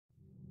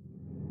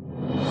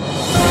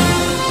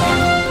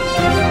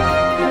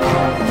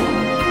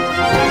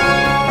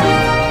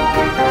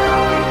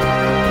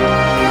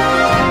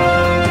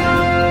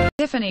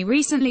Tiffany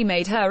recently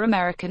made her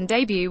American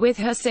debut with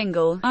her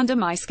single, Under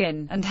My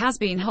Skin, and has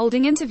been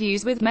holding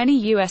interviews with many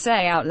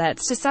USA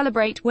outlets to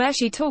celebrate, where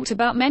she talked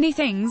about many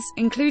things,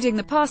 including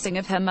the passing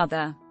of her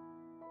mother.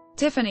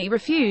 Tiffany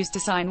refused to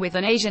sign with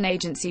an Asian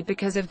agency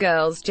because of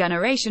Girls'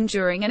 Generation.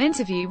 During an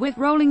interview with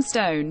Rolling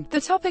Stone,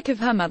 the topic of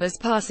her mother's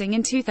passing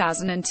in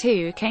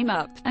 2002 came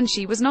up, and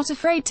she was not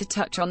afraid to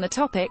touch on the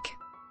topic.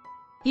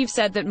 "You've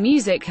said that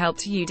music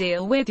helped you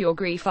deal with your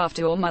grief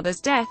after your mother's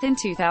death in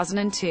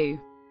 2002.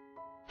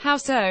 How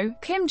so?"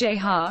 Kim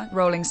J-ha,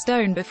 Rolling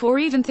Stone. Before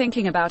even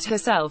thinking about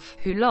herself,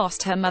 who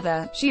lost her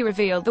mother, she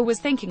revealed that was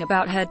thinking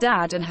about her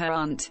dad and her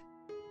aunt.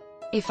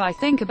 "If I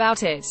think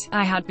about it,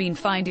 I had been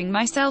finding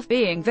myself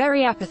being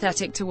very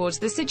apathetic towards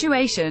the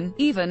situation,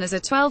 even as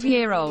a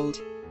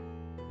 12-year-old.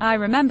 I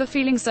remember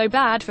feeling so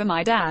bad for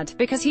my dad,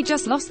 because he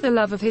just lost the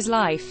love of his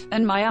life,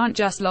 and my aunt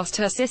just lost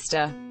her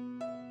sister.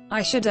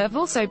 I should have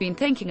also been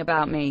thinking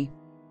about me.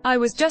 I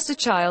was just a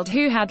child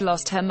who had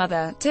lost her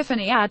mother."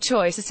 Tiffany ad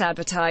choices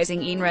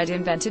advertising InRed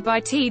invented by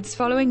Teeds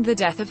following the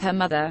death of her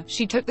mother.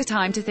 She took the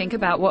time to think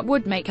about what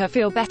would make her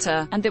feel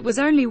better, and it was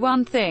only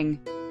one thing.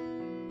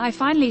 "I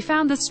finally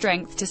found the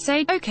strength to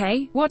say,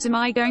 okay, what am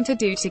I going to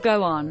do to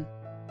go on?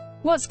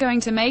 What's going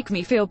to make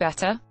me feel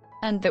better?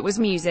 And that was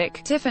music."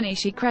 Tiffany,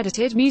 she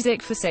credited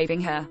music for saving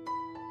her.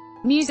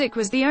 "Music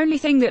was the only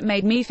thing that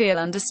made me feel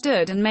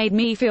understood and made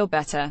me feel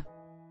better.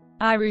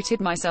 I rooted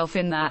myself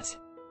in that.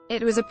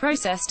 It was a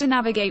process to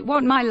navigate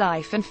what my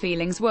life and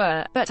feelings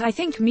were, but I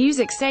think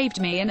music saved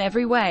me in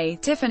every way."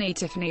 Tiffany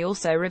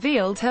also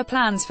revealed her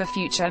plans for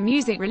future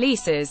music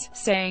releases,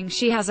 saying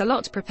she has a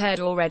lot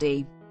prepared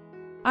already.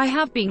 "I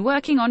have been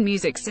working on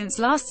music since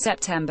last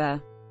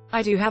September.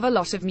 I do have a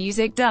lot of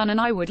music done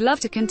and I would love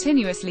to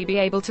continuously be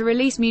able to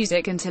release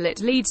music until it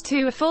leads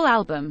to a full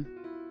album.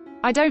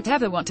 I don't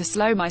ever want to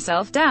slow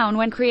myself down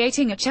when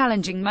creating or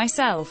challenging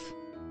myself."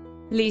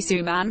 Lee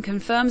Soo-man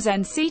confirms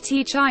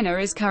NCT China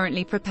is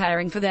currently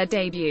preparing for their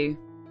debut.